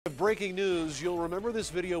Breaking news, you'll remember this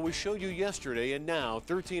video we showed you yesterday, and now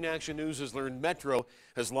 13 Action News has learned Metro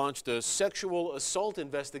has launched a sexual assault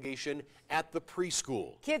investigation at the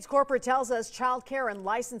preschool. Kidz corporate tells us child care and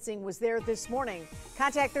licensing was there this morning.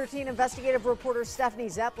 Contact 13 investigative reporter Stephanie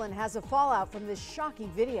Zeppelin has a fallout from this shocking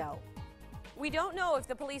video. We don't know if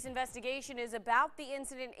the police investigation is about the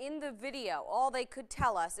incident in the video. All they could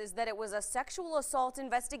tell us is that it was a sexual assault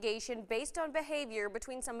investigation based on behavior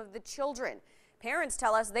between some of the children. Parents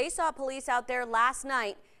tell us they saw police out there last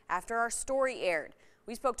night after our story aired.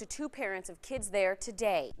 We spoke to two parents of kids there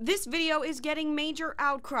today. This video is getting major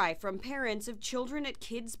outcry from parents of children at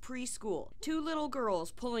Kidz preschool. Two little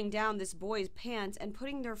girls pulling down this boy's pants and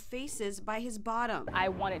putting their faces by his bottom. I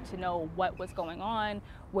wanted to know what was going on,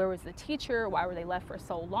 where was the teacher, why were they left for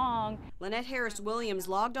so long. Lynette Harris-Williams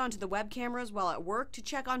logged onto the web cameras while at work to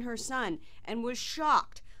check on her son and was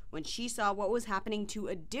shocked when she saw what was happening to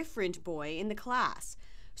a different boy in the class.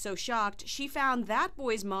 So shocked, she found that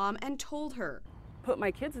boy's mom and told her. Put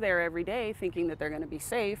my kids there every day thinking that they're going to be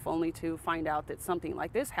safe, only to find out that something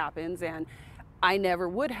like this happens, and I never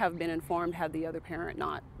would have been informed had the other parent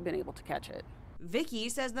not been able to catch it. Vicky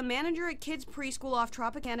says the manager at Kidz preschool off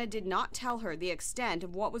Tropicana did not tell her the extent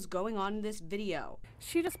of what was going on in this video.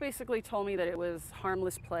 She just basically told me that it was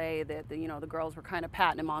harmless play, that the girls were kind of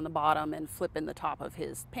patting him on the bottom and flipping the top of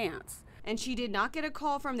his pants. And she did not get a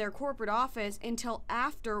call from their corporate office until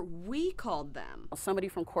after we called them. Somebody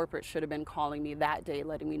from corporate should have been calling me that day,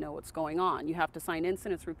 letting me know what's going on. You have to sign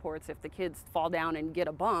incident reports if the kids fall down and get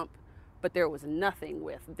a bump, but there was nothing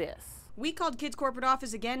with this. We called Kidz corporate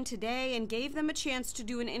office again today and gave them a chance to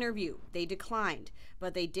do an interview. They declined,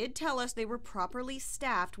 but they did tell us they were properly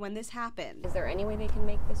staffed when this happened. Is there any way they can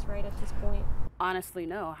make this right at this point? Honestly,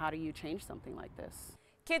 no. How do you change something like this?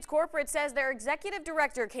 Kidz corporate says their executive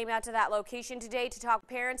director came out to that location today to talk to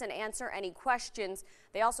parents and answer any questions.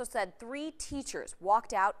 They also said 3 teachers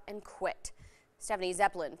walked out and quit. Stephanie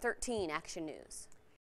Zeppelin, 13 Action News.